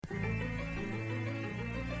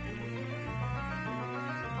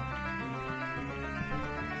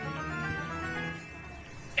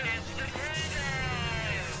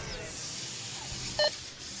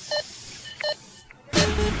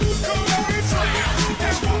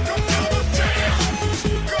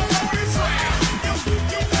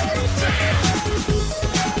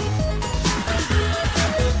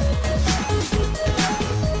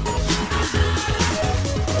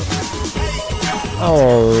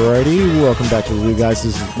Alrighty, welcome back to the Glue Guys.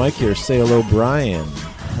 This is Mike here. Say hello, Brian.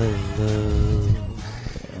 Hello.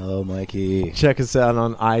 Hello, Mikey. Check us out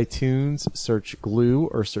on iTunes. Search Glue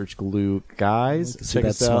or search Glue Guys. Check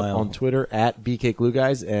us out on Twitter at BK Glue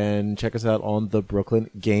Guys, and check us out on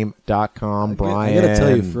thebrooklyngame.com. Brian, I gotta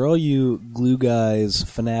tell you, for all you Glue Guys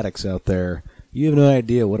fanatics out there, you have no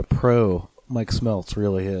idea what a pro Mike Smeltz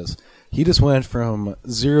really is. He just went from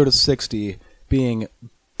 0 to 60 being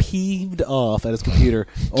peeved off at his computer,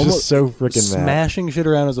 almost so freaking mad, smashing shit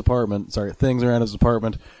around his apartment. Things around his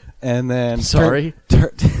apartment, and then I'm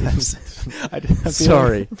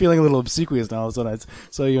feeling a little obsequious now. All of a sudden, I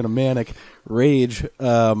saw you in a manic rage,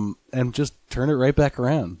 and just turn it right back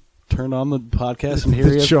around. Turn on the podcast and hear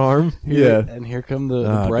the charm. And here come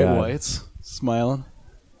the bright God. whites smiling.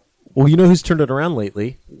 Well, you know who's turned it around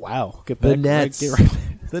lately? Wow, get The back, Nets. Get right,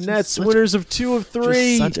 The Nets, winners of 2 of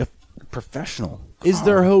 3. Just such a professional. Is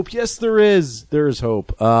there hope? Yes, there is. There is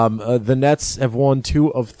hope. The Nets have won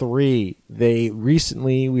 2 of 3. They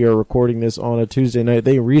recently, we are recording this on a Tuesday night,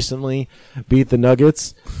 they recently beat the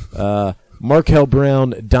Nuggets. Markel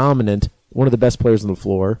Brown, dominant, one of the best players on the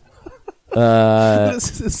floor.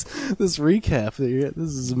 This recap, this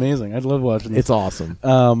is amazing. I love watching this. It's awesome.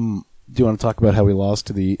 Do you want to talk about how we lost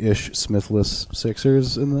to the Ish Smithless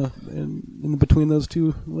Sixers in the between those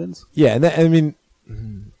two wins? Yeah, and I mean,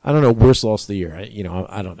 I don't know, worst loss of the year.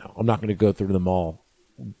 I don't know. I'm not going to go through them all.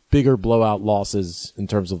 Bigger blowout losses in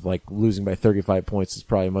terms of like losing by 35 points is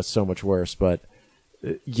probably so much worse. But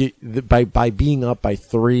by being up by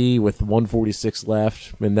 3 with 146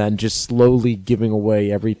 left, and then just slowly giving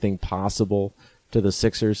away everything possible to the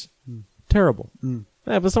Sixers, terrible. Yeah,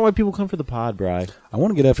 but that's not why people come for the pod, Bri. I want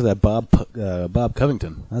to get after that Bob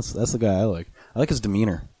Covington. That's the guy I like. I like his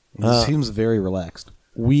demeanor. He seems very relaxed.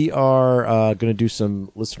 We are going to do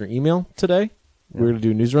some listener email today. Yeah. We're going to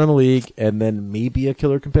do news around the league, and then maybe a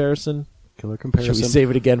killer comparison. Should we save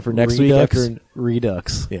it again for next week?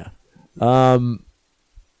 Redux. Yeah.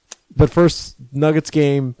 But first, Nuggets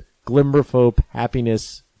game, glimmer of hope,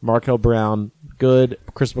 happiness, Markel Brown, good.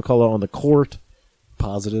 Chris McCullough on the court.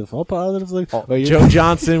 Positive. All positive. Joe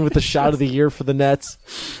Johnson with the shot of the year for the Nets.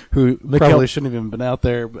 Who probably shouldn't have even been out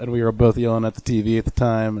there, and we were both yelling at the TV at the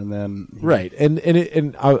time, and then... Right.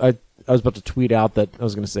 And I was about to tweet out that I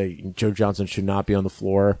was going to say Joe Johnson should not be on the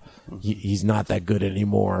floor. He's not that good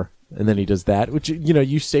anymore. And then he does that, which,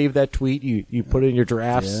 you save that tweet, you put it in your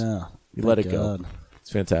drafts, you let it go. It's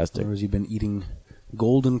fantastic. Or has you been eating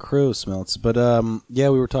Golden Crow Smelts? But, we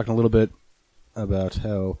were talking a little bit about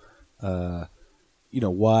how...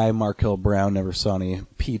 why Markel Brown never saw any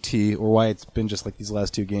PT, or why it's been just like these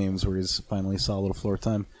last 2 games where he's finally saw a little floor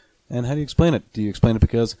time. And how do you explain it? Do you explain it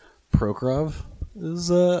because Prokhorov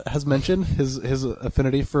has mentioned his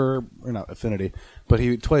affinity for, or not affinity, but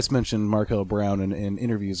he twice mentioned Markel Brown in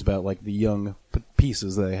interviews about like the young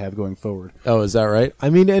pieces that they have going forward. Oh, is that right? I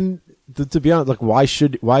mean, and to be honest, like why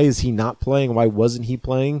is he not playing? Why wasn't he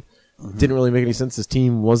playing? Didn't really make any sense. His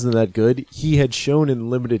team wasn't that good. He had shown in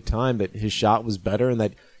limited time that his shot was better and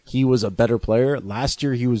that he was a better player. Last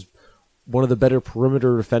year, he was one of the better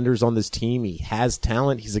perimeter defenders on this team. He has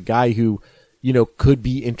talent. He's a guy who, could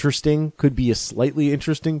be interesting, could be a slightly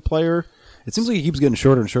interesting player. It seems like he keeps getting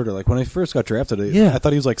shorter and shorter. Like when he first got drafted, I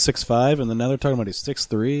thought he was like 6'5", and then now they're talking about he's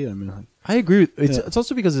 6'3". I mean, I agree. It's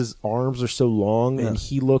also because his arms are so long and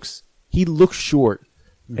he looks short.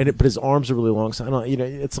 But his arms are really long, so I don't.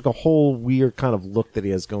 It's like a whole weird kind of look that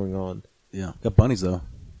he has going on. Yeah, got bunnies though.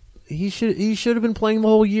 He should have been playing the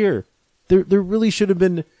whole year. There really should have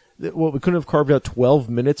been. We couldn't have carved out 12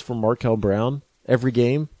 minutes from Markel Brown every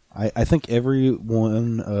game. I think every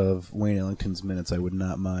one of Wayne Ellington's minutes I would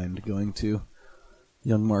not mind going to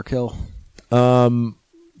young Markel. Brian,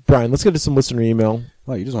 let's get to some listener email.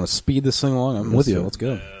 Wow, you just want to speed this thing along? I'm with you. Let's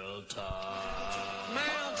go.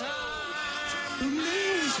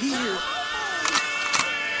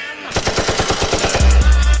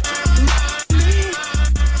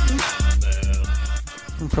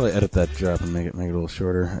 I'll probably edit that drop and make it a little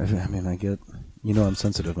shorter. I mean, I get, I'm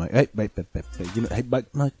sensitive, Mike. Hey,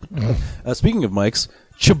 Mike. Speaking of Mikes,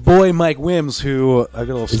 chaboy Mike Wims, who I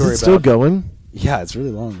got a little story about. Is it still going? Yeah, it's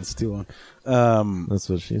really long. It's too long. That's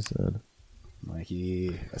what she said.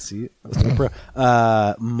 Mikey, I see it.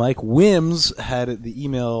 Mike Wims had the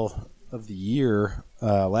email of the year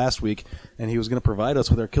last week, and he was going to provide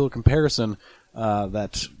us with our killer comparison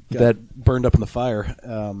that burned up in the fire.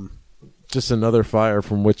 Just another fire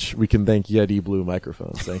from which we can thank Yeti Blue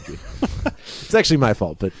microphones. Thank you. It's actually my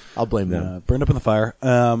fault, but I'll blame them. Burned up in the fire.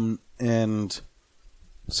 And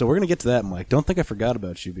so we're going to get to that, Mike. Don't think I forgot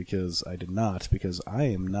about you, because I did not, because I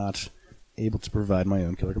am not able to provide my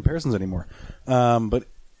own killer comparisons anymore. But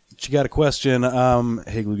She got a question.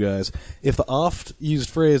 Hey, Glue Guys. If the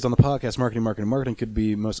oft-used phrase on the podcast, marketing, could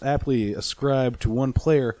be most aptly ascribed to one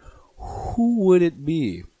player, who would it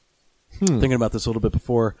be? Thinking about this a little bit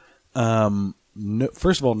before.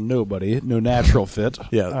 First of all, nobody. No natural fit.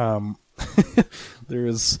 Yeah. We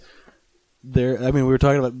were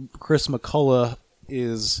talking about Chris McCullough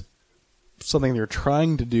is something they're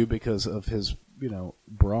trying to do because of his,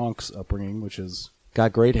 Bronx upbringing, which is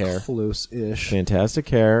Got great hair. close-ish. Fantastic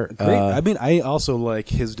hair. Great. I also like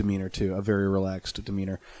his demeanor too, a very relaxed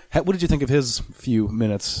demeanor. What did you think of his few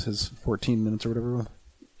minutes, his 14 minutes or whatever?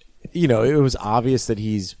 It was obvious that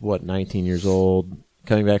he's 19 years old,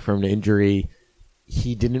 coming back from an injury.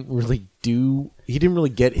 He didn't really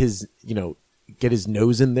get his, get his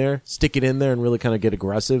nose in there, stick it in there, and really kind of get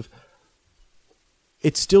aggressive.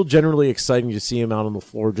 It's still generally exciting to see him out on the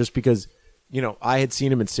floor, just because, I had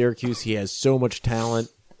seen him in Syracuse. He has so much talent.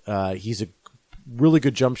 He's a really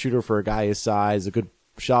good jump shooter for a guy his size, a good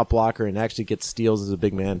shot blocker, and actually gets steals as a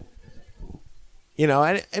big man.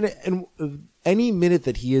 And any minute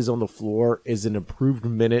that he is on the floor is an improved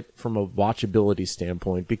minute from a watchability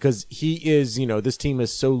standpoint, because he is, this team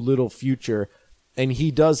has so little future, and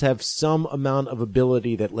he does have some amount of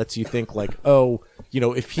ability that lets you think like,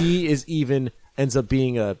 if he ends up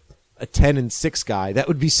being a 10-6 guy, that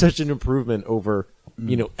would be such an improvement over,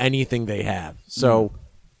 anything they have. So,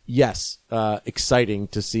 yes, exciting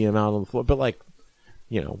to see him out on the floor, but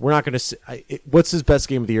we're not going to. What's his best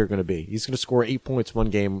game of the year going to be? He's going to score 8 points one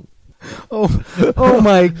game. Oh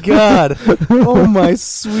my God! Oh my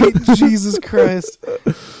sweet Jesus Christ!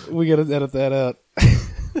 We got to edit that out.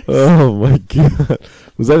 Oh my God!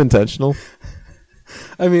 Was that intentional?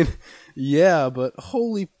 I mean, yeah, but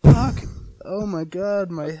holy fuck! Oh my God,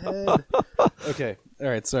 my head. Okay, all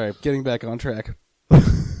right. Sorry, getting back on track. Do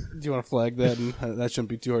you want to flag that? And that shouldn't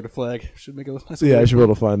be too hard to flag. Should make a nice. Yeah, I should be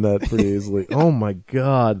able to find that pretty easily. Oh my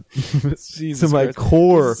God! Jesus to my Christ.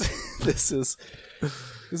 core. This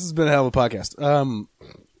has been a hell of a podcast.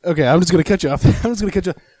 Okay, I'm just gonna cut you off.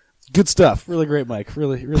 Good stuff. Really great, Mike.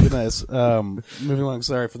 Really, really nice. Moving along.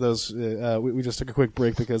 Sorry for those. We just took a quick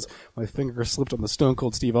break because my finger slipped on the Stone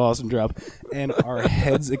Cold Steve Austin drop, and our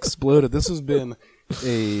heads exploded. This has been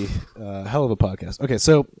a hell of a podcast. Okay,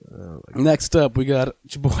 so next up we got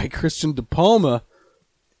your boy Christian DePalma.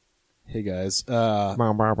 Hey guys.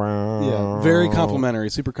 Yeah, very complimentary,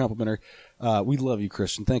 super complimentary. We love you,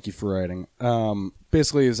 Christian. Thank you for writing.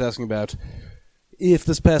 Basically, he was asking about if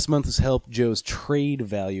this past month has helped Joe's trade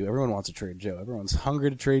value. Everyone wants to trade Joe. Everyone's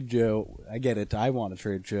hungry to trade Joe. I get it. I want to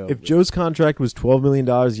trade Joe. If Joe's contract was $12 million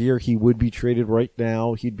a year, he would be traded right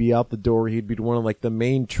now. He'd be out the door. He'd be one of the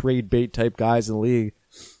main trade bait type guys in the league.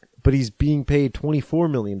 But he's being paid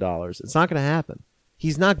 $24 million. It's not going to happen.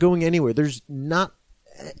 He's not going anywhere. There's not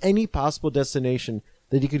any possible destination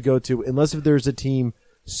that he could go to unless if there's a team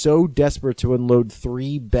so desperate to unload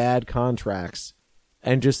 3 bad contracts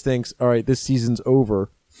and just thinks, all right, this season's over.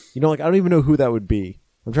 I don't even know who that would be.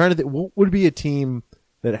 I'm trying to think, what would be a team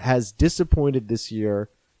that has disappointed this year,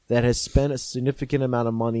 that has spent a significant amount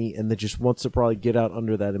of money, and that just wants to probably get out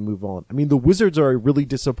under that and move on? I mean, the Wizards are a really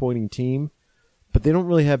disappointing team, but they don't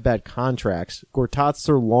really have bad contracts. Gortat's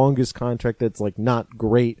their longest contract that's not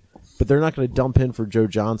great, but they're not going to dump in for Joe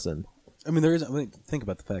Johnson. I mean, think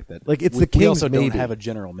about the fact that it's the Kings. We also maybe don't have a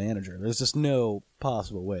general manager. There's just no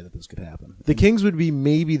possible way that this could happen. The Kings would be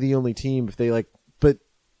maybe the only team if they but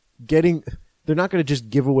they're not going to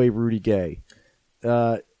just give away Rudy Gay.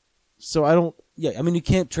 So I don't. Yeah, I mean, you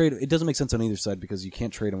can't trade. It doesn't make sense on either side because you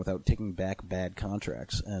can't trade him without taking back bad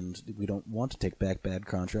contracts, and we don't want to take back bad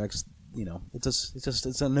contracts.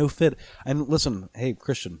 It's a no fit. And listen, hey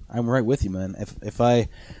Christian, I'm right with you, man. If I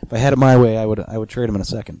had it my way, I would trade him in a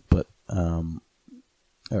second. But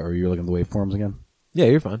are you looking at the waveforms again? Yeah,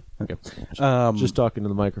 you're fine. Okay. Just talking to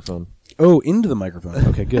the microphone. Oh, into the microphone.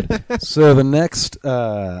 Okay, good. So the next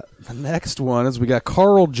one is we got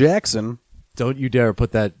Carl Jackson. Don't you dare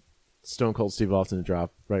put that Stone Cold Steve Austin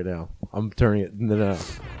drop right now. I'm turning it. No.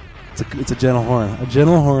 It's a gentle horn. A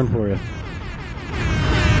gentle horn for you.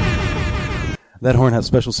 That horn has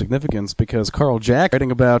special significance because Carl Jack writing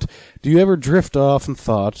about, do you ever drift off in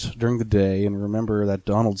thought during the day and remember that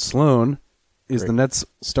Donald Sloan is the Nets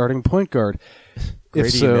starting point guard? If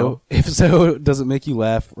so, does it make you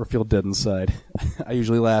laugh or feel dead inside? I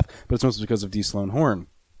usually laugh, but it's mostly because of D. Sloan Horn.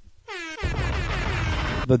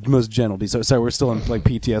 The most gentle D. Sorry, we're still in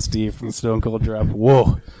PTSD from the Stone Cold drop.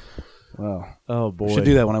 Whoa. Wow. Oh, boy. Should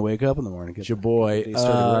do that when I wake up in the morning. It's your boy.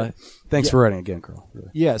 Thanks for writing again, Carl. Really.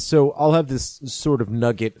 Yeah, so I'll have this sort of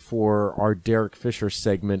nugget for our Derek Fisher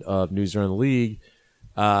segment of News Around the League.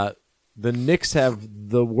 The Knicks have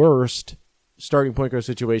the worst starting point guard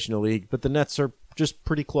situation in the league, but the Nets are just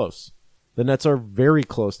pretty close. The Nets are very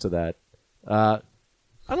close to that. I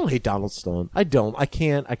don't hate Donald Stone. I don't. I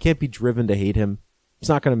can't be driven to hate him. It's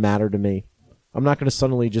not going to matter to me. I'm not going to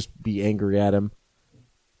suddenly just be angry at him.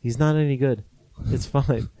 He's not any good. It's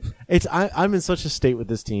fine. I'm in such a state with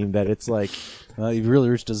this team that it's like You've really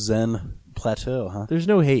reached a zen plateau, huh? there's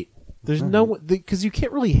no hate. There's no because you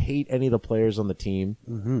can't really hate any of the players on the team.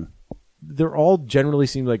 Mm-hmm. They're all generally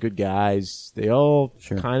seem like good guys. They all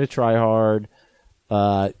kind of try hard.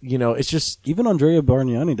 It's just Even Andrea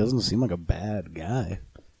Bargnani doesn't seem like a bad guy.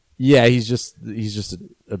 yeah, he's just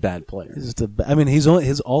a bad player. He's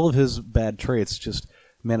just all of his bad traits just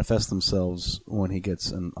manifest themselves when he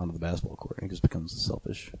gets onto the basketball court. He just becomes a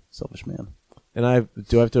selfish man. And I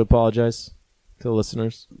have to apologize to the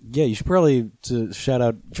listeners. Yeah, you should probably to shout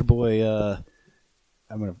out your boy.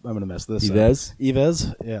 I'm gonna mess this up.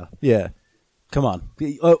 Yves? Yeah. Yeah. Come on,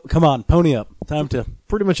 pony up. Time to.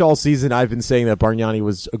 Pretty much all season I've been saying that Bargnani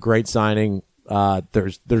was a great signing.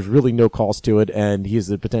 There's really no cost to it, and he has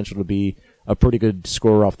the potential to be a pretty good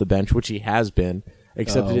scorer off the bench, which he has been.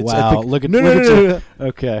 Except that it's wow! Look at you.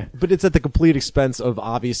 Okay, but it's at the complete expense of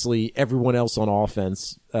obviously everyone else on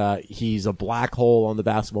offense. He's a black hole on the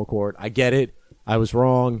basketball court. I get it. I was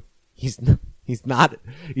wrong. He's not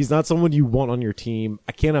someone you want on your team.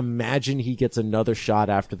 I can't imagine he gets another shot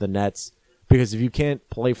after the Nets. Because if you can't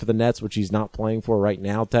play for the Nets, which he's not playing for right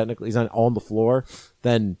now, technically, he's not on the floor,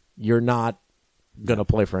 then you're not going to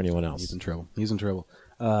play for anyone else. He's in trouble. Who's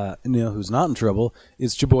not in trouble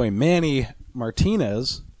is your boy Manny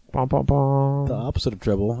Martinez. Bum, bum, bum. The opposite of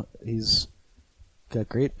trouble. He's got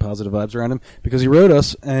great positive vibes around him because he wrote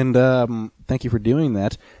us, and thank you for doing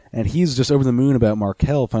that. And he's just over the moon about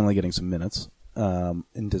Markelle finally getting some minutes.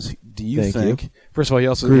 And do you think? First of all, he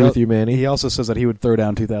also agree with you, Manny. He also says that he would throw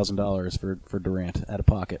down $2,000 for Durant out of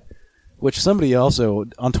pocket. Which somebody also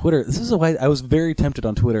on Twitter. This is why I was very tempted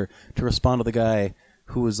on Twitter to respond to the guy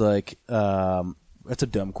who was like, "That's a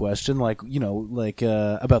dumb question." Like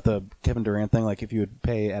about the Kevin Durant thing. Like if you would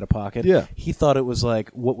pay out of pocket. Yeah. He thought it was like,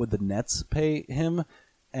 what would the Nets pay him?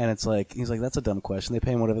 And it's like he's like, that's a dumb question. They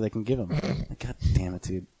pay him whatever they can give him. Like, God damn it,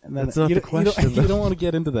 dude! And that's not the question. You don't want to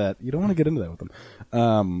get into that. You don't want to get into that with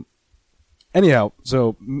them. Anyhow,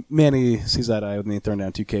 so Manny sees that eye with me throwing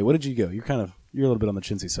down 2K. What did you go? You're a little bit on the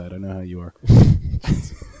chintzy side. I know how you are.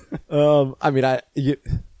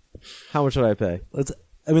 How much should I pay?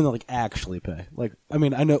 Like actually pay. Like, I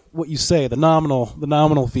know what you say. The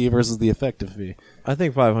nominal fee versus the effective fee. I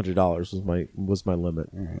think $500 was my limit.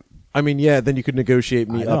 All right. Then you could negotiate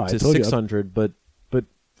me up to 600, but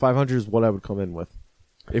 500 is what I would come in with.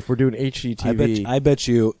 If we're doing HGTV, I bet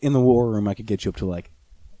you in the war room I could get you up to like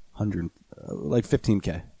 100, like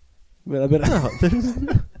 15K. But I bet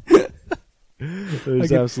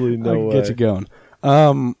there's absolutely no way. Get you going.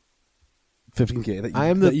 15K.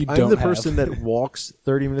 I'm the person that walks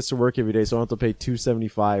 30 minutes to work every day, so I don't have to pay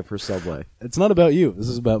 $2.75 for Subway. It's not about you. This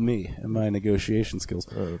is about me and my negotiation skills.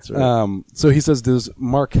 Oh, that's right. So he says, does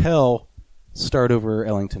Markelle start over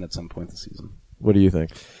Ellington at some point this season? What do you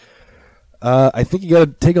think? I think you got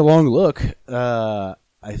to take a long look. I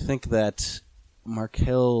think that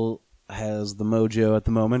Markelle has the mojo at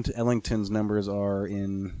the moment. Ellington's numbers are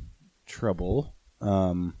in trouble.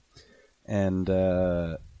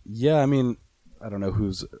 I don't know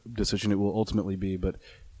whose decision it will ultimately be, but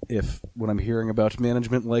when I'm hearing about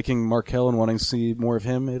management liking Markelle and wanting to see more of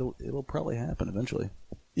him, it'll probably happen eventually.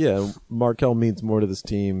 Yeah, Markelle means more to this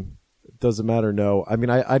team. It doesn't matter, no.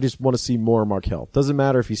 I just want to see more Markelle. Doesn't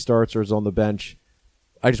matter if he starts or is on the bench.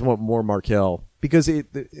 I just want more Markelle. Because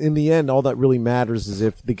in the end, all that really matters is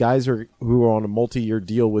if the guys who are on a multi-year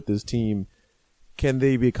deal with this team, can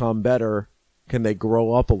they become better? Can they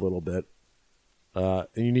grow up a little bit? And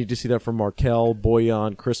you need to see that from Markelle,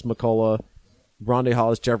 Bojan, Chris McCullough, Rondae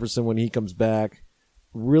Hollis-Jefferson when he comes back.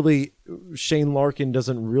 Really, Shane Larkin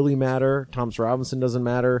doesn't really matter. Thomas Robinson doesn't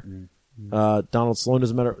matter. Donald Sloan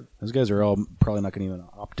doesn't matter. Those guys are all probably not going to even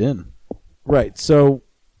opt in. Right. So,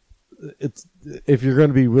 if you're going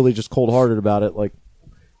to be really just cold-hearted about it, like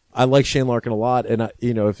I like Shane Larkin a lot, and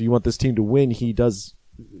if you want this team to win, he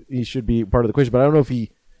should be part of the equation. But I don't know if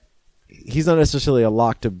he's not necessarily a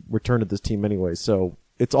lock to return to this team anyway. So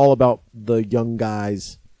it's all about the young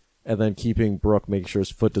guys and then keeping Brook, making sure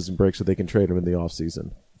his foot doesn't break so they can trade him in the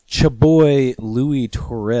offseason. Chaboy Louis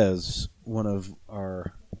Torres, one of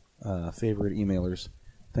our favorite emailers.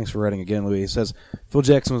 Thanks for writing again, Louis. He says, Phil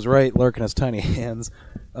Jackson was right. Larkin has tiny hands.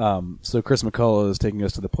 So Chris McCullough is taking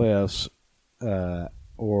us to the playoffs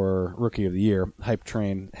or Rookie of the Year. Hype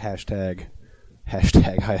train, hashtag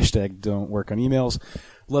don't work on emails.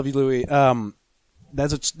 Love you, Louis.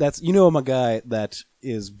 that's I'm a guy that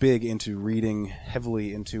is big into reading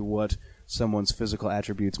heavily into what someone's physical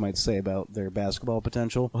attributes might say about their basketball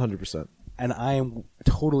potential. 100%. And I am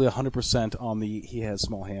totally 100% on the he has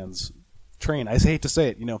small hands train. I hate to say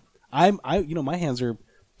it, my hands are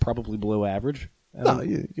probably below average. No,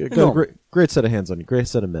 you got a great set of hands on you. Great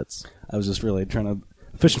set of mitts. I was just really trying to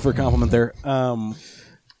fishing for a compliment there.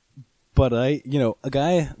 But a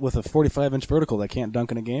guy with a 45-inch vertical that can't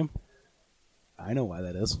dunk in a game, I know why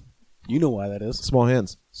that is. You know why that is. Small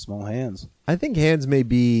hands. Small hands. I think hands may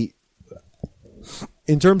be,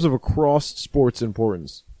 in terms of across sports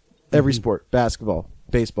importance, every sport, basketball,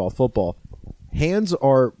 baseball, football, hands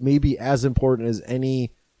are maybe as important as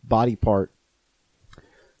any body part.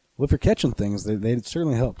 Well, if you're catching things, they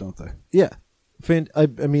certainly help, don't they? Yeah. I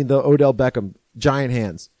mean, the Odell Beckham, giant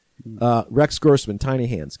hands. Rex Grossman, tiny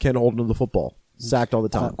hands. Ken Oldham, the football. Sacked all the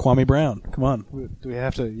time. Kwame Brown. Come on. Do we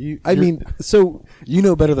have to? So you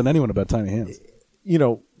know better than anyone about tiny hands.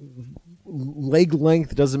 Leg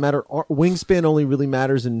length doesn't matter. Wingspan only really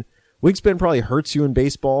matters, and wingspan probably hurts you in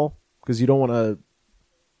baseball because you don't want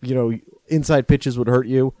to, inside pitches would hurt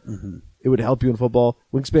you. Mm-hmm. It would help you in football.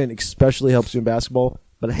 Wingspan especially helps you in basketball.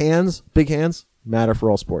 But hands, big hands, matter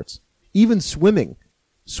for all sports. Even swimming.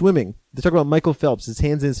 They talk about Michael Phelps. His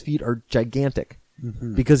hands and his feet are gigantic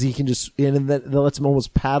because he can and that lets him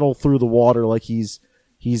almost paddle through the water like he's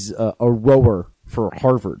a rower for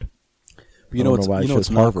Harvard. But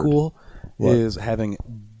what's not cool is having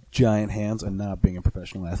giant hands and not being a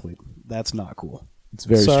professional athlete. That's not cool. It's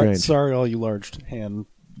very strange. Sorry, all you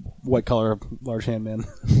white collar large hand men.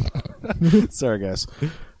 Sorry, guys.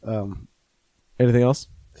 Anything else?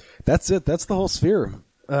 That's it. That's the whole sphere.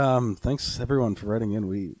 Thanks everyone for writing in.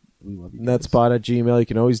 We love you. Netspot at Gmail. You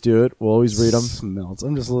can always do it. We'll always read them. Smells.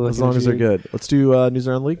 I'm just as long as they're good. Let's do News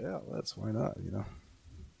Around the League. Yeah, why not?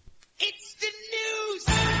 It's the news.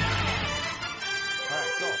 All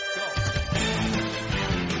right,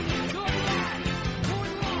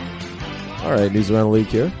 go. All right, News Around the League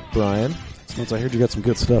here. Brian. Smells. I heard you got some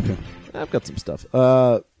good stuff here. I've got some stuff.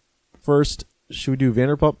 First, should we do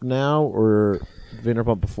Vanderpump now or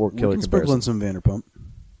Vanderpump before Killer Comparison? Sprinkle in some Vanderpump.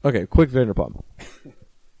 Okay, quick Vanderpump.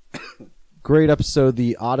 Great episode.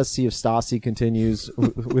 The Odyssey of Stassi continues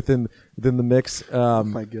within the mix. Oh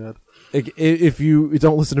my god! If you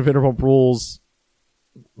don't listen to Vanderpump Rules,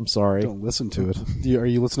 I'm sorry. Don't listen to it. Are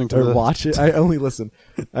you listening to or watch it? I only listen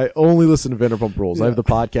to Vanderpump Rules. Yeah. I have the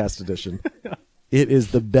podcast edition. It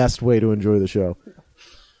is the best way to enjoy the show.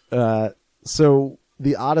 So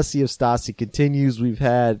the Odyssey of Stassi continues. We've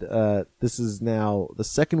had this is now the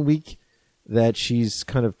second week that she's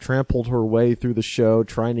kind of trampled her way through the show,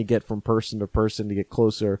 trying to get from person to person to get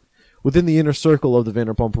closer within the inner circle of the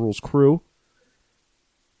Vanderpump Rules crew.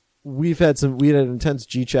 We had an intense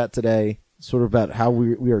G chat today, sort of about how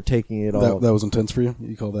we are taking it all. That was intense for you?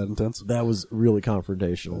 You call that intense? That was really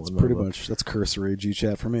confrontational. That's pretty much, that's cursory G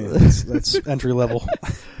chat for me. That's entry level.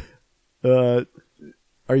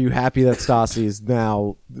 Are you happy that Stassi is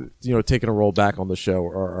now, taking a role back on the show,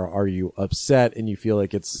 or are you upset and you feel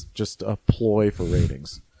like it's just a ploy for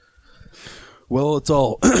ratings? Well, it's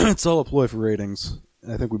all a ploy for ratings.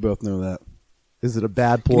 I think we both know that. Is it a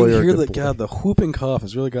bad ploy or a good ploy? God, the whooping cough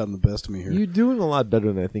has really gotten the best of me here. You're doing a lot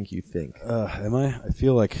better than I think you think. Am I? I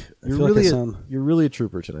feel like you're really a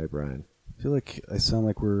trooper tonight, Brian. I feel like I sound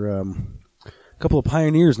like we're a couple of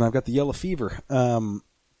pioneers, and I've got the yellow fever.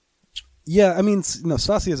 Yeah, I mean,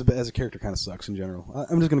 Stassi as a character kind of sucks in general.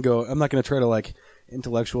 I'm just going to go. I'm not going to try to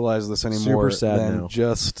intellectualize this anymore. Super sad than now.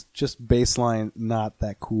 Just baseline, not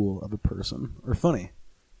that cool of a person or funny.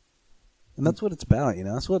 And that's what it's about,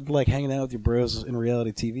 That's what hanging out with your bros in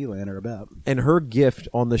reality TV land are about. And her gift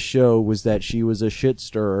on the show was that she was a shit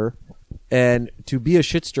stirrer, and to be a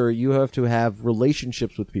shit stirrer, you have to have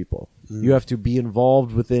relationships with people. You have to be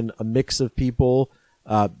involved within a mix of people.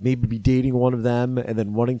 Maybe be dating one of them and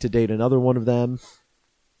then wanting to date another one of them.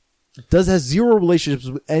 Has zero relationships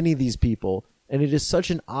with any of these people, and it is such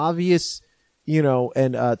an obvious,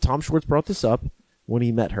 and Tom Schwartz brought this up when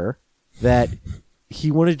he met her, that he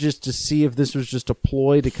wanted just to see if this was just a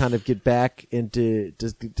ploy to kind of get back into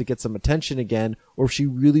to get some attention again, or if she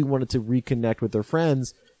really wanted to reconnect with her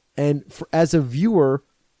friends. And as a viewer,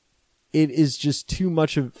 it is just too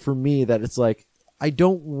much for me that it's like, I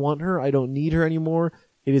don't want her. I don't need her anymore.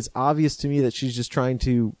 It is obvious to me that she's just trying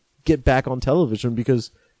to get back on television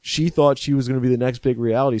because she thought she was going to be the next big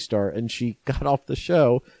reality star, and she got off the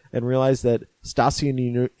show and realized that Stassi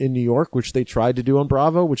in New York, which they tried to do on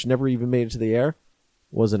Bravo, which never even made it to the air,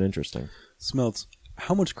 wasn't interesting. Smelts,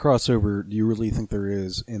 how much crossover do you really think there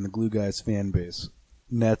is in the Glue Guys fan base,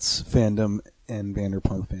 Nets fandom, and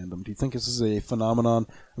Vanderpump fandom? Do you think this is a phenomenon?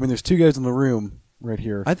 I mean, there's two guys in the room right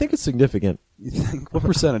here. I think it's significant. You think what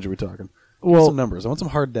percentage are we talking? Well- some numbers. I want some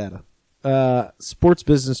hard data. Sports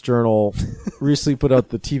Business Journal recently put out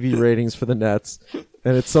the TV ratings for the Nets,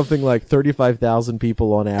 and it's something like 35,000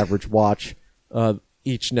 people on average watch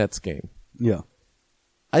each Nets game. Yeah.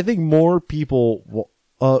 I think more people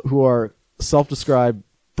who are self-described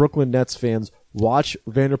Brooklyn Nets fans watch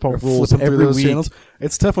Vanderpump Rules Flipping through every those week. channels.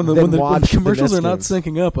 It's tough when the Then when the watch the commercials Nets are not games.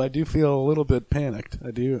 syncing up. I do feel a little bit panicked.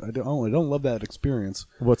 I don't love that experience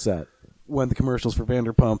What's that? when the commercials for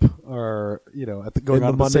Vanderpump are going In on the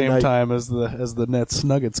at the Monday same night- time as the Nets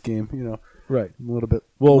Nuggets game. Right. I'm a little bit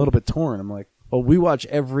Well- torn. I'm like, Well, we watch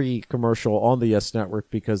every commercial on the Yes Network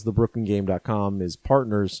because the BrooklynGame.com is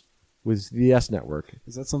partners with the Yes Network.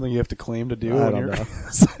 is that something you have to claim to do? I when don't you're-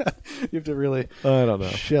 know. You have to really I don't know.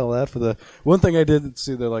 shell that for the one thing I did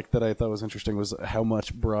see that I thought was interesting was how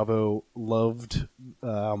much Bravo loved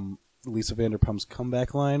Lisa Vanderpump's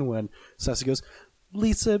comeback line when Sassy goes,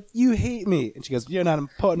 "Lisa, you hate me," and she goes, "You're not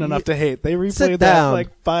important enough to hate." They replayed Sit that down. like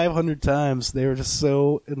 500 times. They were just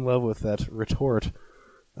so in love with that retort.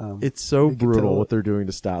 It's so You can brutal tell- what they're doing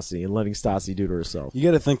to Stassi and letting Stassi do to herself. You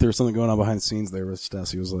got to think there was something going on behind the scenes there. Where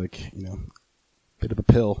Stassi was like, bit of a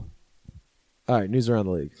pill. All right, news around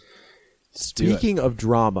the league. do it. Speaking of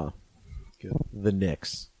drama, Good. the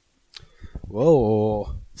Knicks.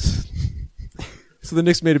 Whoa. So the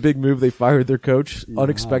Knicks made a big move. They fired their coach, Yeah.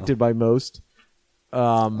 unexpected by most.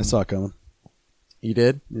 I saw it coming. You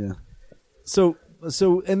did? Yeah. So,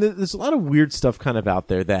 and there's a lot of weird stuff kind of out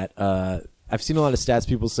there that I've seen a lot of stats.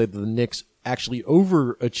 People say that the Knicks actually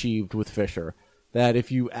overachieved with Fisher. That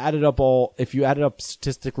if you added up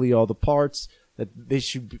statistically all the parts, that they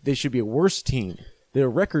should be a worse team. Their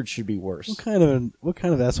record should be worse. What kind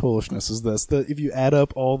of assholishness is this? That if you add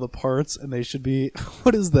up all the parts and they should be,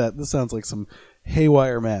 what is that? This sounds like some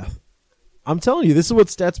haywire math. I'm telling you, this is what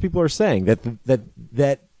stats people are saying that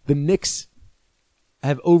the Knicks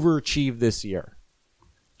have overachieved this year.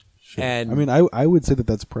 Sure. And I mean, I would say that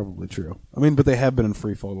that's probably true. I mean, but they have been in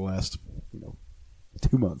free fall the last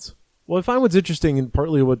 2 months. well, I find what's interesting and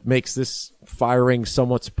partly what makes this firing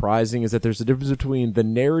somewhat surprising is that there's a difference between the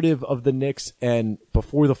narrative of the Knicks and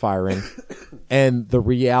before the firing and the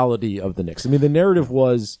reality of the Knicks. I mean, the narrative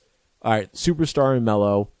was, all right, superstar and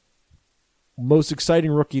Melo, most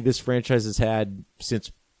exciting rookie this franchise has had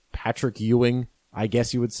since Patrick Ewing, I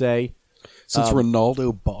guess you would say. Since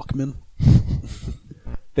Ronaldo Bachman.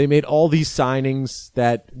 They made all these signings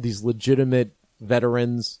that these legitimate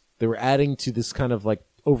veterans, they were adding to this kind of like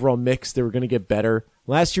overall mix. They were going to get better.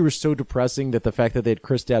 Last year was so depressing that the fact that they had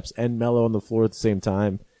Chris Stapps and Melo on the floor at the same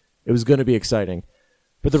time, it was going to be exciting.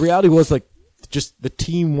 But the reality was like just the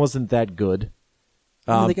team wasn't that good.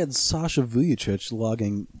 I mean, they got Sasha Vujacic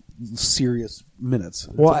logging serious minutes.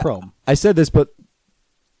 It's Well, a problem. I said this, but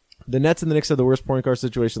the Nets and the Knicks have the worst point guard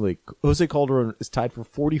situation in the league. Jose Calderon is tied for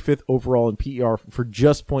 45th overall in PER for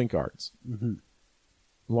just point guards. Mm-hmm.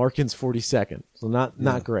 Larkin's 42nd, so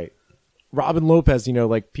not great. Robin Lopez,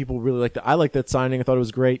 like people really like that. I like that signing. I thought it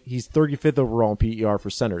was great. He's 35th overall in PER for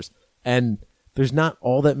centers, and there's not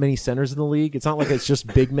all that many centers in the league. It's not like it's just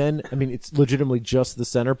big men. I mean, it's legitimately just the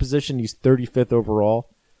center position. He's 35th overall.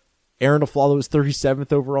 Aaron Aflalo is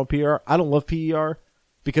 37th overall in PER. I don't love PER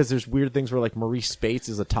because there's weird things where like Maurice Spates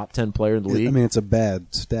is a top 10 player in the league, I mean, it's a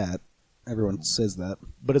bad stat. Everyone says that.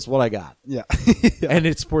 but it's what I got, Yeah. and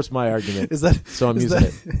it supports my argument. Is that so? I'm is using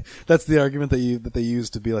that- it. That's the argument that they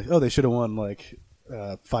use to be like, oh, they should have won like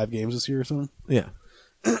 5 games this year or something. Yeah.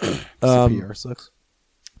 PR sucks.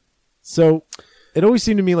 So it always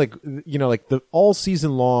seemed to me like like the all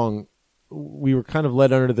season long, we were kind of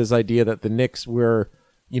led under this idea that the Knicks were,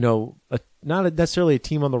 not necessarily a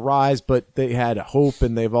team on the rise, but they had hope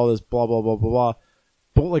and they have all this blah blah blah blah blah.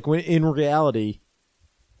 But like when in reality,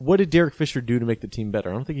 what did Derek Fisher do to make the team better?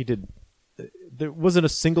 I don't think he did. There wasn't a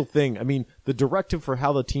single thing. I mean, the directive for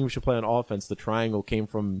how the team should play on offense, the triangle, came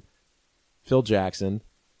from Phil Jackson.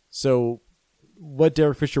 So what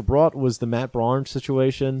Derek Fisher brought was the Matt Barnes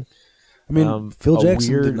situation. I mean, Phil a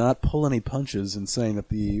Jackson weird- did not pull any punches in saying that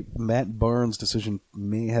the Matt Barnes decision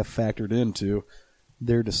may have factored into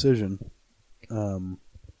their decision.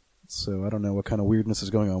 So I don't know what kind of weirdness is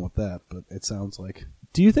going on with that, but it sounds like.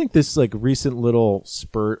 Do you think this like recent little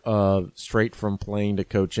spurt of straight from playing to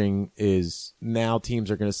coaching is now teams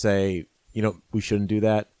are going to say, we shouldn't do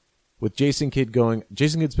that? With Jason Kidd going,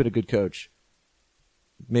 Jason Kidd's been a good coach.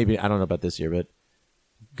 Maybe, I don't know about this year, but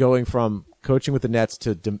going from coaching with the Nets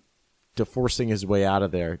to forcing his way out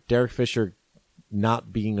of there. Derek Fisher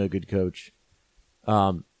not being a good coach.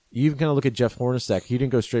 You even kind of look at Jeff Hornacek. He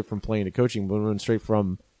didn't go straight from playing to coaching, but went straight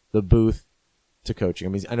from the booth to coaching.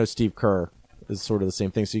 I mean, I know Steve Kerr is sort of the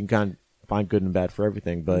same thing, so you can kind of find good and bad for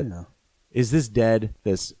everything. But Yeah. is this dead?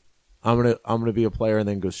 This I'm gonna be a player and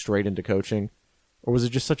then go straight into coaching, or was it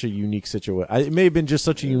just such a unique situation? It may have been just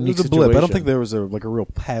such a unique It was a situation. blip. I don't think there was a real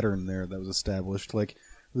pattern there that was established. Like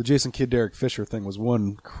the Jason Kidd, Derek Fisher thing was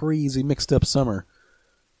one crazy mixed up summer.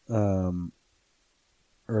 Or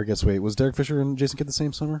I guess was Derek Fisher and Jason Kidd the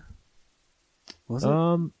same summer? Was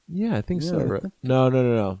it? Yeah, I think so. Yeah, I Right? think-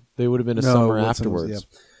 No. They would have been a No, summer Woodson was- afterwards.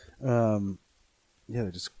 Yeah,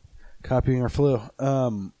 they're just copying our flow.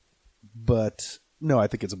 But no, I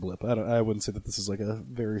think it's a blip. I wouldn't say that this is like a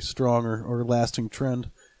very strong or lasting trend.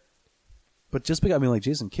 But just because, I mean, like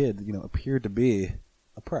Jason Kidd, appeared to be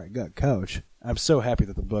a pretty good coach. I'm so happy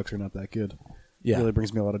that the Bucks are not that good. Yeah. It really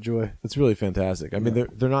brings me a lot of joy. It's really fantastic. I mean, Yeah.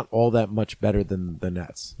 they're not all that much better than the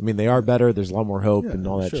Nets. I mean, they are better. There's a lot more hope and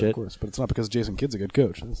all that sure, shit. of course. But it's not because Jason Kidd's a good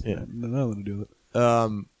coach. It's Yeah. nothing to do with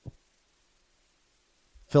it.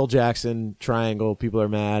 Phil Jackson, triangle, people are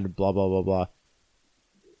mad, blah, blah, blah, blah.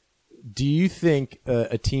 Do you think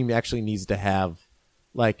a team actually needs to have,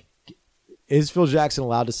 like, is Phil Jackson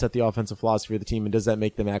allowed to set the offensive philosophy of the team, and does that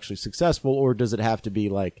make them actually successful, or does it have to be,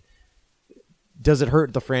 like, does it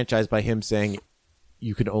hurt the franchise by him saying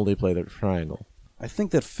you can only play the triangle? I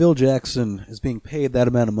think that Phil Jackson is being paid that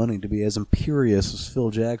amount of money to be as imperious as Phil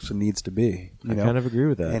Jackson needs to be. I kind of agree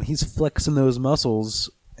with that. And he's flexing those muscles.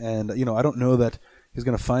 And, I don't know that he's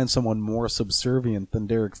going to find someone more subservient than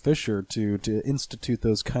Derek Fisher to institute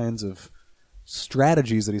those kinds of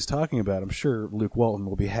strategies that he's talking about. I'm sure Luke Walton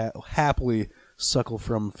will be happily suckle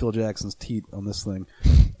from Phil Jackson's teat on this thing.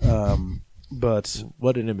 But,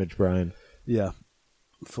 What an image, Brian. yeah,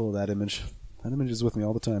 full of that image. That image is with me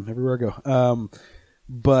all the time, everywhere I go.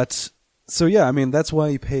 But, so yeah, I mean, that's why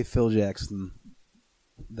you pay Phil Jackson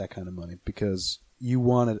that kind of money, because you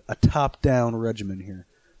want a top-down regimen here.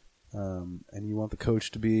 And you want the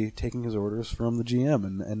coach to be taking his orders from the GM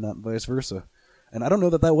and not vice versa. And I don't know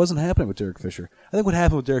that wasn't happening with Derek Fisher. I think what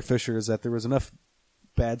happened with Derek Fisher is that there was enough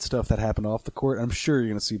bad stuff that happened off the court. I'm sure you're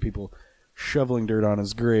going to see people shoveling dirt on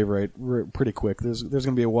his grave pretty quick. There's going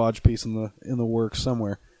to be a Watch piece in the works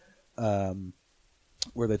somewhere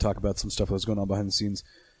where they talk about some stuff that was going on behind the scenes.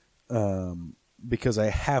 Because I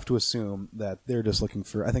have to assume that they're just looking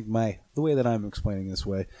for. I think the way that I'm explaining this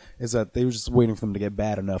way is that they were just waiting for them to get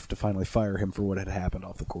bad enough to finally fire him for what had happened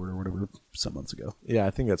off the court or whatever some months ago. Yeah,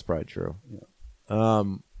 I think that's probably true. Yeah.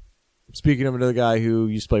 Speaking of another guy who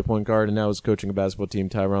used to play point guard and now is coaching a basketball team,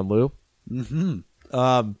 Tyronn Lue.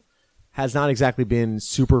 Mm-hmm. Has not exactly been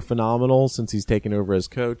super phenomenal since he's taken over as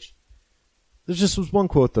coach. There just was one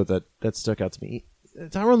quote, though, that stuck out to me.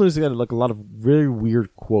 Tyronn Lue's got like a lot of very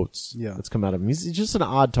weird quotes that's come out of him. He's just an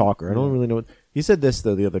odd talker. I don't really know what... He said this,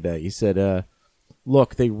 though, the other day. He said,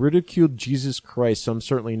 look, they ridiculed Jesus Christ, so I'm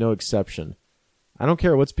certainly no exception. I don't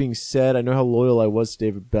care what's being said. I know how loyal I was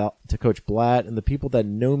to Coach Blatt, and the people that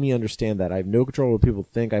know me understand that. I have no control of what people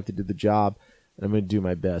think. I have to do the job, and I'm going to do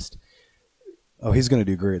my best. Oh, he's going to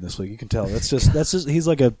do great in this league. You can tell. That's just. He's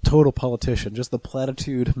like a total politician. Just the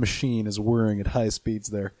platitude machine is whirring at high speeds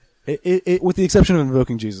there. With the exception of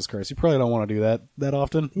invoking Jesus Christ, you probably don't want to do that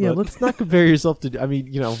often. Yeah, but- let's not compare yourself to. I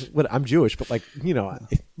mean, I'm Jewish, but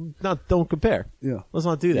don't compare. Yeah. Let's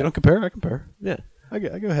not do that. You don't compare. I compare. Yeah, I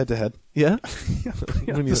go head to head. yeah.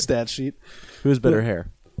 On the stat sheet. Who has better hair?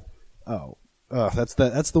 Oh, that's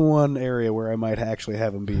the one area where I might actually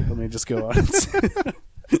have him beat. Let me just go on.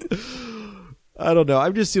 I don't know.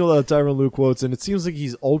 I've just seen a lot of Tyronn Lue quotes, and it seems like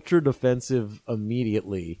he's ultra defensive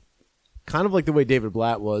immediately, kind of like the way David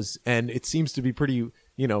Blatt was. And it seems to be pretty.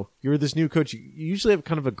 You're this new coach. You usually have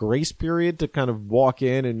kind of a grace period to kind of walk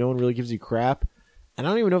in, and no one really gives you crap. And I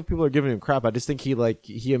don't even know if people are giving him crap. I just think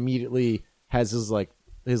he immediately has his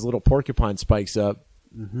little porcupine spikes up,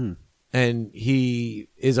 and he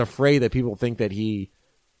is afraid that people think that he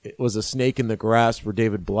was a snake in the grass for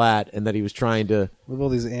David Blatt, and that he was trying to. With all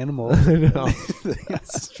these animals. I know.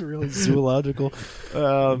 That's really zoological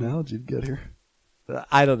analogy to get here.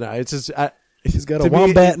 I don't know. It's just He's got a to me,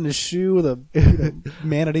 wombat in his shoe with a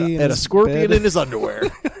manatee in and a his scorpion bed. in his underwear.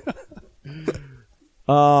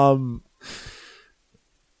 One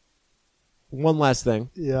last thing.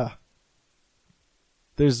 Yeah.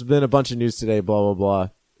 There's been a bunch of news today. Blah blah blah.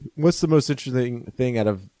 What's the most interesting thing out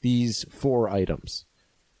of these 4 items?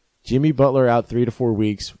 Jimmy Butler out 3 to 4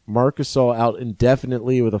 weeks. Marc Gasol out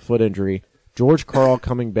indefinitely with a foot injury. George Karl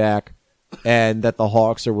coming back, and that the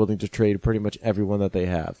Hawks are willing to trade pretty much everyone that they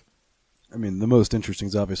have. I mean, the most interesting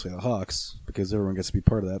is obviously the Hawks, because everyone gets to be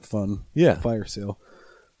part of that fun fire sale.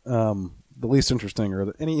 The least interesting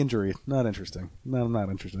or any injury, not interesting. No, I'm not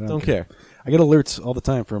interested. I Don't care. I get alerts all the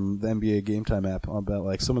time from the NBA Game Time app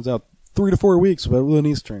about someone's out 3 to 4 weeks with a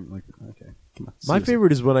knee strain. Like, okay, come on. My seriously.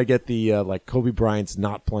 favorite is when I get the like Kobe Bryant's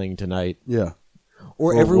not playing tonight. Yeah.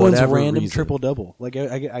 Or For everyone's whatever random reason. triple double. Like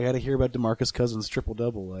I got to hear about DeMarcus Cousins triple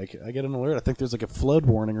double. Like I get an alert. I think there's like a flood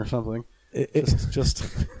warning or something. Just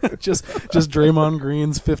Draymond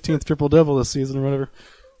Green's 15th triple double this season or whatever.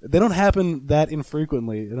 They don't happen that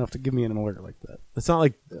infrequently enough to give me an alert like that. It's not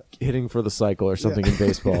like hitting for the cycle or something in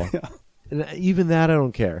baseball. Yeah. And even that, I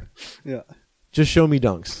don't care. Yeah. Just show me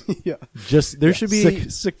dunks. Yeah. Just there should be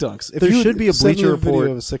sick dunks. If there you would should be a send me Bleacher video Report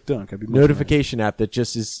of a sick dunk. I'd be much notification app that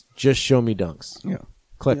just show me dunks. more- Yeah.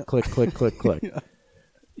 Click, Yeah. click, click, click, click. Yeah.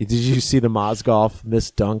 Did you see the Mozgov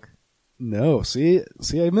missed dunk? No. See,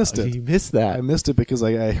 I missed it. You missed that. I missed it because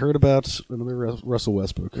I heard about another Russell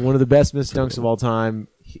Westbrook. One of the best missed dunks of all time.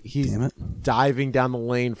 He's Damn it. diving down the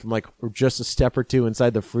lane from like just a step or two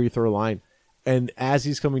inside the free throw line, and as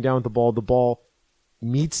he's coming down with the ball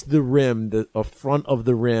meets the rim, the front of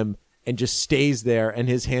the rim, and just stays there, and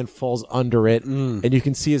his hand falls under it, and you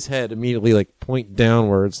can see his head immediately like point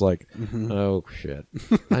downwards, like, oh shit,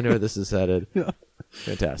 I know where this is headed. Yeah.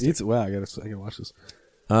 Fantastic. Wow, I gotta watch this.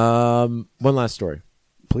 One last story.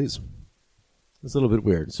 Please. It's a little bit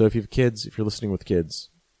weird. So if you have kids, if you're listening with kids,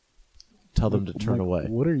 tell them to turn away.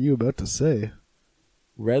 What are you about to say?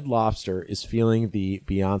 Red Lobster is feeling the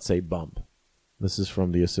Beyonce bump. This is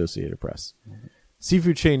from the Associated Press.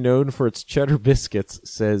 Seafood chain known for its cheddar biscuits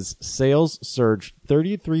says sales surged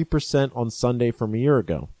 33% on Sunday from a year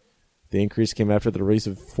ago. The increase came after the release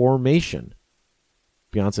of Formation,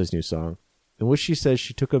 Beyonce's new song, in which she says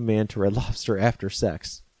she took a man to Red Lobster after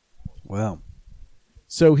sex. Wow.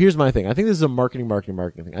 So here's my thing. I think this is a marketing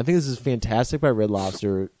thing. I think this is fantastic by Red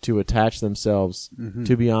Lobster to attach themselves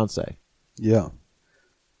to Beyonce. Yeah.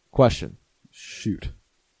 Question. Shoot.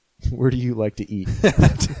 Where do you like to eat?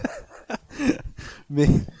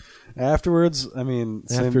 Me. Afterwards, I mean,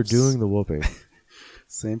 After doing the whooping.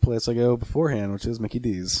 same place I go beforehand, which is Mickey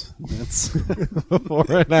D's. That's Before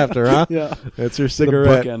and after, huh? yeah. That's your The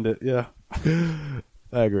cigarette. bookend it. Yeah.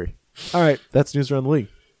 I agree. All right. That's news around the league.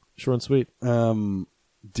 Short and sweet.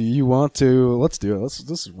 Do you want to? Let's do it. Let's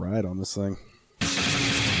just ride on this thing.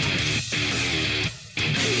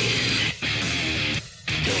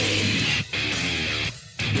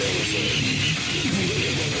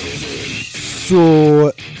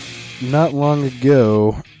 So, not long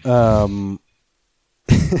ago, not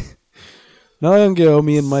long ago,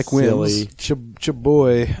 me and Mike Silly. Wims,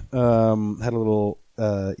 Chaboy, had a little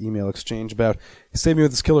email exchange about save me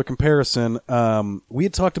with this killer comparison. We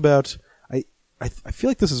had talked about. I feel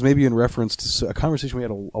like this is maybe in reference to a conversation we had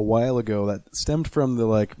a while ago that stemmed from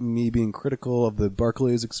the me being critical of the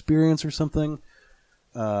Barclays experience or something.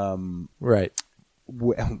 Right.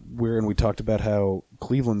 Wherein we talked about how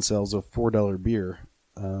Cleveland sells a $4 beer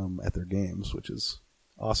at their games, which is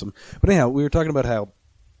awesome. But anyhow, we were talking about how.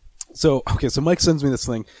 So Mike sends me this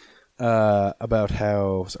thing about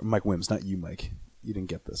how Mike Wims, not you, Mike. You didn't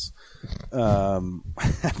get this.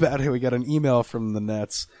 About how we got an email from the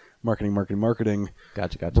Nets marketing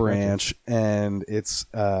Gotcha. branch, and it's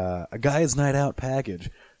a guy's night out package.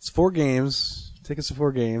 It's 4 games. Tickets to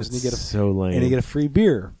 4 games, and you get so lame. and you get a free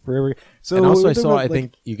beer for every. So And also, I they're saw. like- I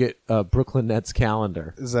think you get Brooklyn Nets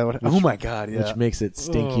calendar, is that what? Oh my god! Yeah, which makes it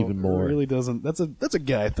stink even more. It really doesn't. That's a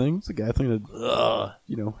guy thing. It's a guy thing to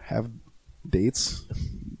have dates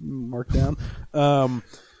marked down.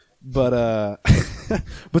 But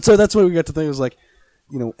so that's what we got to think. It was like,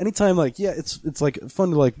 anytime it's like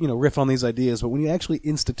fun to riff on these ideas, but when you actually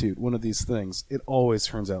institute one of these things, it always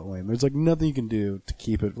turns out lame. There's nothing you can do to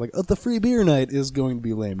keep it the free beer night is going to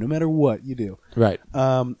be lame no matter what you do. Right.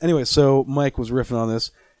 Anyway, so Mike was riffing on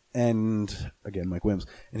this, and again, Mike Wims,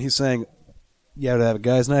 and he's saying, to have a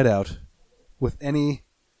guy's night out with any.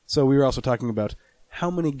 So we were also talking about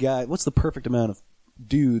how many guys. What's the perfect amount of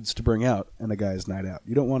dudes to bring out in a guy's night out?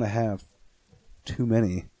 You don't want to have too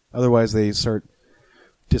many, otherwise they start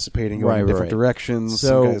dissipating, going in different directions.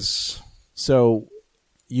 So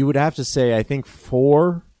you would have to say, I think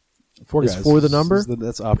 4 Four is guys. 4 the number?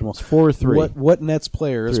 That's optimal. It's 4 or 3. What Nets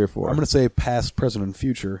players? 3 or 4. I'm going to say past, present, and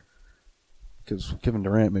future. Because Kevin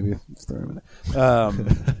Durant, maybe. Let's throw him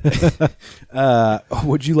in.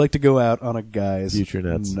 Would you like to go out on a guy's Future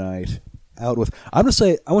Nets night out with? I'm going to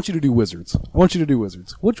say I want you to do Wizards.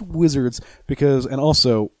 Which Wizards? Because and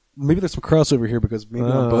also. Maybe there's some crossover here because maybe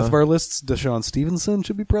on both of our lists, Deshaun Stevenson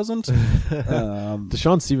should be present.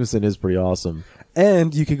 Deshaun Stevenson is pretty awesome.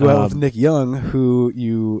 And you could go out with Nick Young, who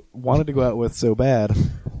you wanted to go out with so bad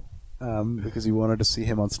because you wanted to see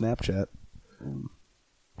him on Snapchat. All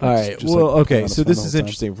right. Just Well, like okay. having So fun this the is whole time.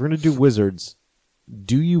 interesting. If we're going to do Wizards,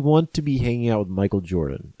 do you want to be hanging out with Michael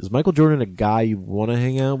Jordan? Is Michael Jordan a guy you want to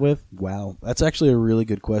hang out with? Wow, that's actually a really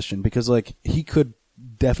good question because like he could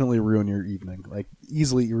definitely ruin your evening, like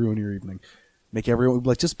easily ruin your evening, make everyone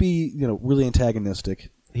like just be really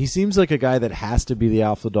antagonistic. He seems like a guy that has to be the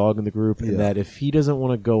alpha dog in the group, and that if he doesn't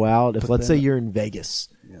want to go out, if let's say you're in Vegas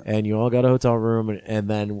and you all got a hotel room and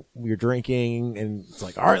then you're drinking and it's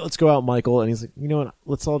like, all right, let's go out, Michael, and he's like, you know what,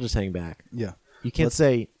 let's all just hang back. Yeah, you can't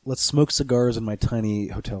say let's smoke cigars in my tiny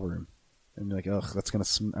hotel room. And you're like, ugh, that's gonna.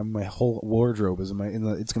 My whole wardrobe is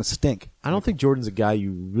it's gonna stink. I don't think Jordan's a guy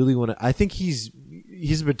you really want to. I think he's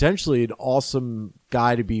potentially an awesome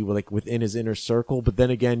guy to be like within his inner circle, but then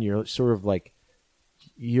again, you're sort of like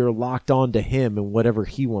you're locked on to him and whatever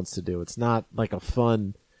he wants to do. It's not like a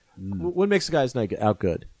fun. What makes a guy's night out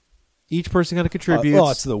good? Each person got to contribute.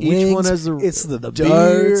 It's the wings. Each one has it's the darts.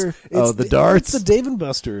 beer. The darts. It's the Dave &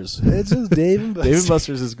 Buster's. It's just Dave & Buster's. Dave &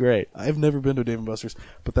 Buster's is great. I've never been to Dave & Buster's,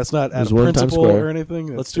 but that's not out There's of one in Times principle Square. or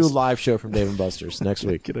anything. Let's do a live show from Dave & Buster's next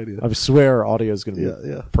week. Good idea. I swear our audio is going to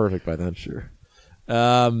be perfect by then. Sure.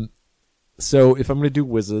 So if I'm going to do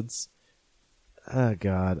Wizards, oh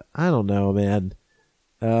God, I don't know, man.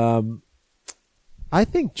 I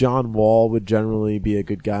think John Wall would generally be a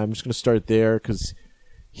good guy. I'm just going to start there because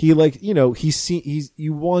he if you're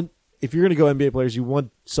going to go NBA players, you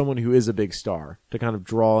want someone who is a big star to kind of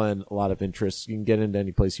draw in a lot of interest. You can get into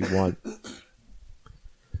any place you want.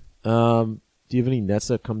 Do you have any Nets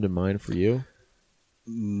that come to mind for you?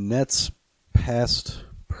 Nets past,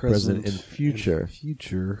 present, and future.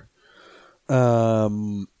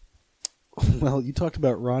 Well, you talked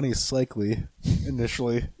about Ronnie Cycli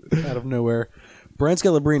initially out of nowhere. Brian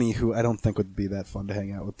Scalabrine, who I don't think would be that fun to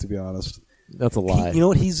hang out with, to be honest. That's a lie. You know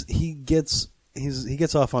what? He gets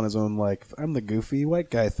off on his own like I'm the goofy white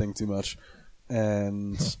guy thing too much,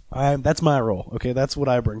 and that's my role. Okay, that's what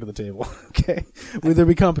I bring to the table. Okay, will there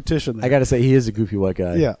be competition there? I got to say he is a goofy white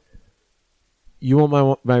guy. Yeah. You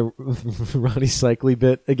want my Ronnie Cycli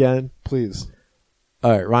bit again? Please.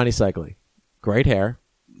 All right, Ronnie Cycli, great hair,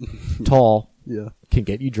 tall, Yeah. can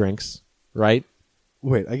get you drinks, right?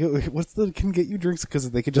 Wait, what's the can get you drinks because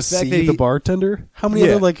they could just fact see that the bartender? How many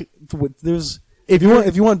Yeah. other there's if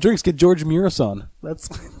you want drinks, get George Murasan. That's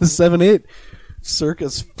the 7-8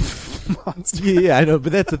 circus monster. Yeah, I know,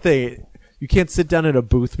 but that's the thing. You can't sit down in a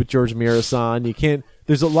booth with George Murasan. You can't.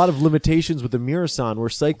 There's a lot of limitations with the Murasan where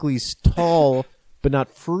Cycli's tall, but not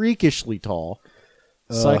freakishly tall.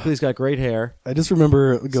 Cycli's got great hair. I just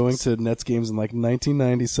remember going to Nets games in like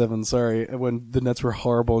 1997. Sorry, when the Nets were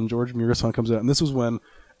horrible and George Murasan comes out, and this was when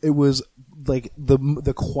it was like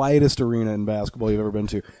the quietest arena in basketball you've ever been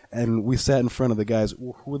to, and we sat in front of the guys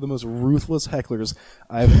who were the most ruthless hecklers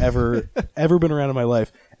I've ever been around in my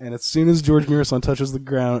life. And as soon as George Murasan touches the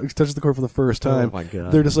court for the first time, my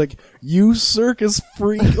God. they're just like, "You circus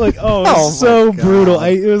freak!" Like, Oh, it's so my God. brutal.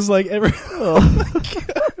 It was like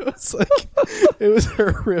it was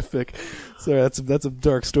horrific. Sorry, that's a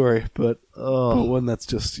dark story, but one that's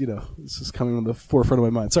just it's just coming on the forefront of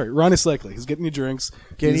my mind. Sorry, Ronnie Cycli. He's getting you drinks.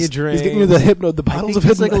 He's getting you the bottles of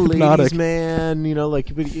he's like a hypnotic. ladies' man, but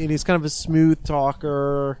he's kind of a smooth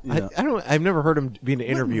talker. Yeah. I've never heard him be in an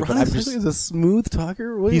interview, but Ronnie I've just. Cycli is a smooth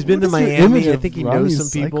talker. He's been to what is your Miami. image I of think he Ronnie knows some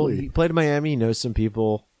people. Cycli? He played in Miami. He knows some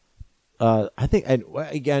people. I think, and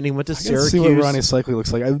again, he went to I gotta Syracuse. see what Ronnie Cycli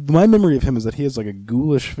looks like. My memory of him is that he has like a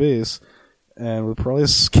ghoulish face and would probably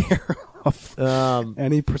scare off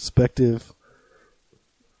any prospective.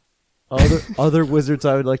 Other Wizards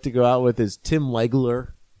I would like to go out with is Tim Legler,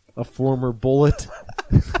 a former Bullet.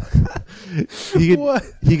 He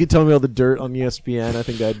could tell me all the dirt on ESPN. I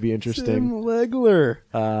think that'd be interesting. Tim Legler.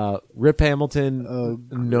 Rip Hamilton,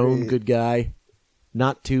 known great. good guy,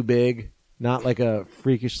 not too big, not like a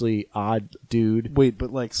freakishly odd dude. Wait,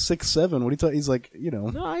 but like 6'7". What do you talk? He's like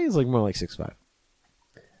No, he's like more like 6'5".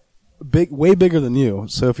 big, way bigger than you.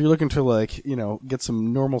 So if you're looking to like get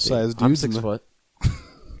some normal sized dudes, I'm 6 foot.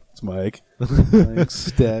 It's Mike. Mike's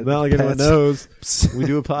stat. Not like anyone Pats. knows. We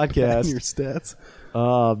do a Patting podcast. your stats.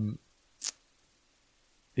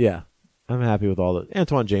 Yeah, I'm happy with all the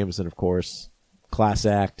Antoine Jameson, of course, class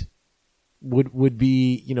act. Would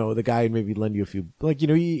be the guy who'd maybe lend you a few But did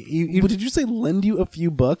you say lend you a few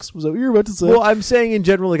bucks? Was that what you were about to say? Well, I'm saying in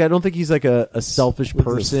general, I don't think he's like a selfish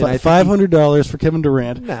person. I think $500 for Kevin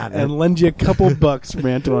Durant Nah, and lend you a couple bucks from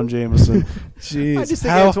Antoine Jameson. Jeez, I just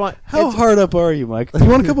think how hard up are you, Mike? Do you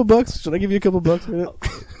want a couple bucks? Should I give you a couple bucks?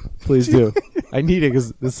 Please do. I need it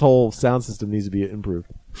because this whole sound system needs to be improved.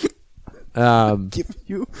 Give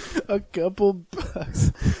you a couple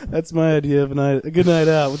bucks. That's my idea of a good night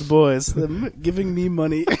out with the boys. Them giving me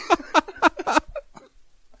money.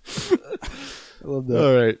 I love that.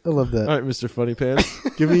 All right. I love that. All right, Mr. Funny Pants.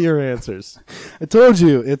 Give me your answers. I told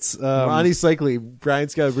you it's Ronnie Cycli, Brian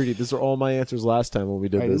Scalabrine. These are all my answers last time when we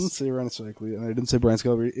did I this. didn't say Ronnie Cycli, and I didn't say Brian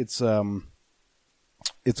Scalabrine. It's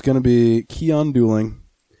going to be Keon Dooling.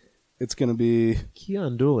 It's going to be.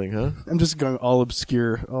 Keon Dooling, huh? I'm just going all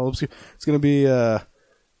obscure. It's going to be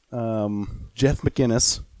Jeff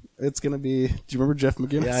McGinnis. It's going to be. Do you remember Jeff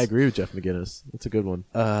McGinnis? Yeah, I agree with Jeff McGinnis. That's a good one.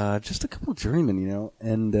 Just a couple of journeymen,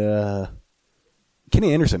 and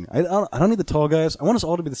Kenny Anderson. I don't need the tall guys. I want us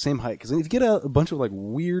all to be the same height, because if you get a bunch of like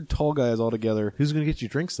weird tall guys all together, Who's going to get you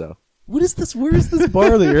drinks, though? what is this? Where is this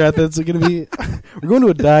bar that you're at? That's going to be. We're going to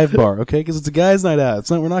a dive bar, okay? Because it's a guys' night out.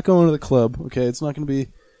 It's not. We're not going to the club, okay? It's not going to be,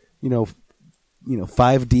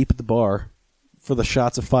 5 deep at the bar for the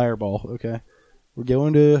shots of Fireball, okay? We're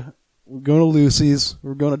going to Lucy's.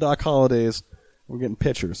 We're going to Doc Holliday's. We're getting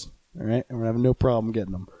pitchers, all right? And we're having no problem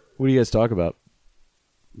getting them. What do you guys talk about?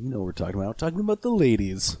 You know what we're talking about. We're talking about the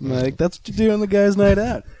ladies. Like, that's what you do on the guys' night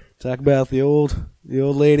out. Talk about the old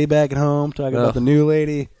lady back at home. Talk about the new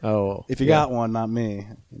lady. Oh, If you got one, not me.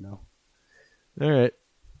 All right.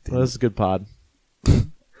 Well, this is a good pod.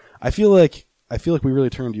 I feel like we really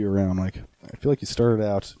turned you around. Like, I feel like you started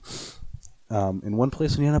out in one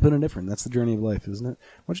place and you end up in a different. That's the journey of life, isn't it?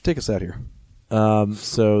 Why don't you take us out here?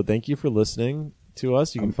 So thank you for listening to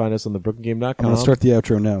us. You can find us on thebrookengame.com. I'm going to start the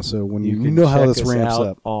outro now. So when you can know how check this us ramps out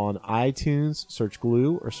up. on iTunes, search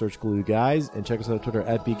Glue or search Glue Guys, and check us out on Twitter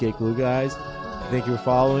at BK Glue Guys. Thank you for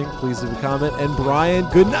following. Please leave a comment. And Brian,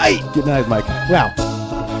 good night. Good night, Mike. Wow.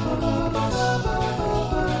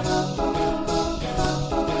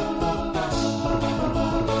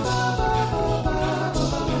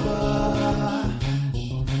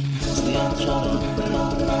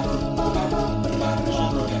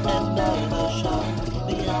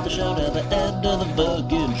 The end of the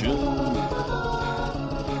fucking show.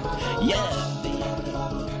 Yeah.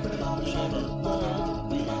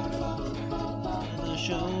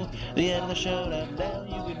 The end of the show. Now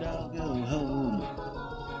you can all go home.